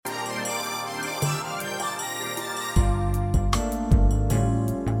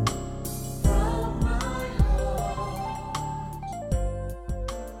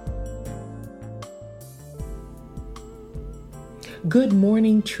Good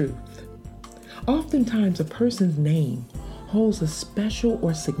morning, truth. Oftentimes, a person's name holds a special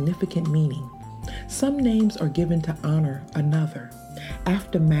or significant meaning. Some names are given to honor another.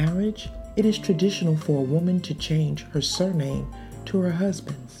 After marriage, it is traditional for a woman to change her surname to her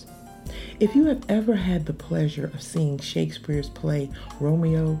husband's. If you have ever had the pleasure of seeing Shakespeare's play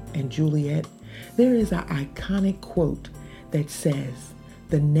Romeo and Juliet, there is an iconic quote that says,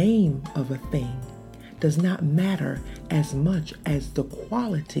 "The name of a thing does not matter as much as the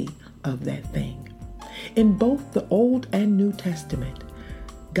quality of that thing." In both the Old and New Testament,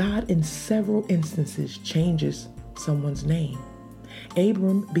 God in several instances changes someone's name.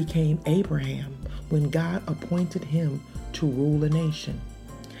 Abram became Abraham when God appointed him to rule a nation.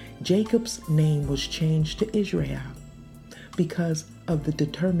 Jacob's name was changed to Israel because of the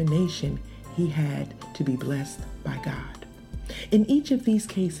determination he had to be blessed by God. In each of these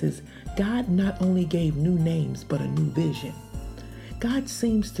cases, God not only gave new names, but a new vision. God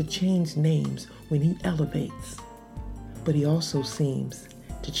seems to change names when he elevates, but he also seems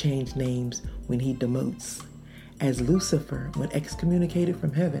to change names when he demotes, as Lucifer, when excommunicated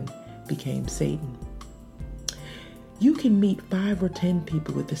from heaven, became Satan. You can meet 5 or 10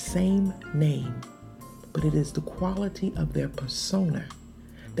 people with the same name, but it is the quality of their persona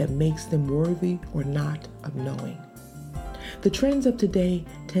that makes them worthy or not of knowing. The trends of today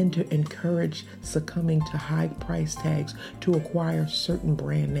tend to encourage succumbing to high price tags to acquire certain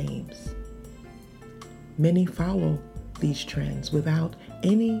brand names. Many follow these trends without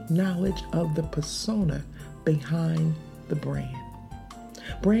any knowledge of the persona behind the brand.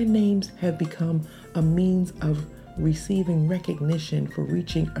 Brand names have become a means of receiving recognition for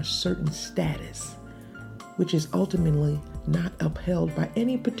reaching a certain status, which is ultimately not upheld by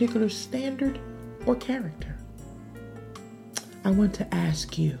any particular standard or character. I want to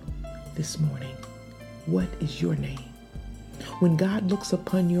ask you this morning, what is your name? When God looks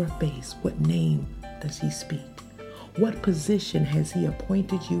upon your face, what name does he speak? What position has he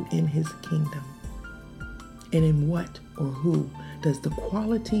appointed you in his kingdom? And in what or who does the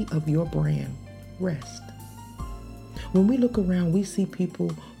quality of your brand rest? When we look around, we see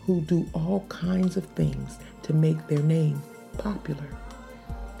people who do all kinds of things to make their name popular,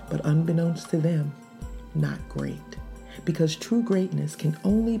 but unbeknownst to them, not great. Because true greatness can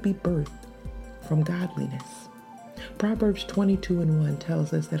only be birthed from godliness. Proverbs 22:1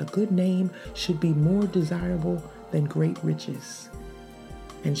 tells us that a good name should be more desirable than great riches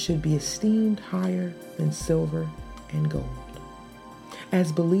and should be esteemed higher than silver and gold.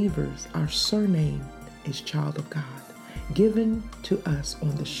 As believers, our surname is child of God, given to us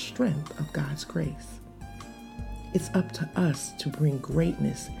on the strength of God's grace. It's up to us to bring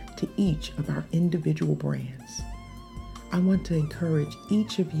greatness to each of our individual brands. I want to encourage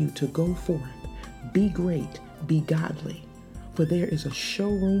each of you to go forth, be great, be godly, for there is a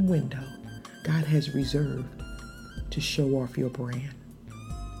showroom window God has reserved to show off your brand.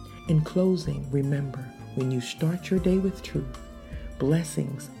 In closing, remember, when you start your day with truth,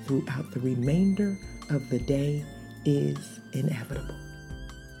 blessings throughout the remainder of the day is inevitable.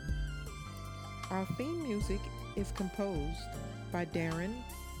 Our theme music is composed by Darren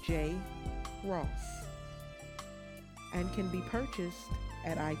J. Ross and can be purchased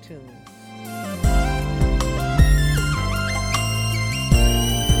at iTunes.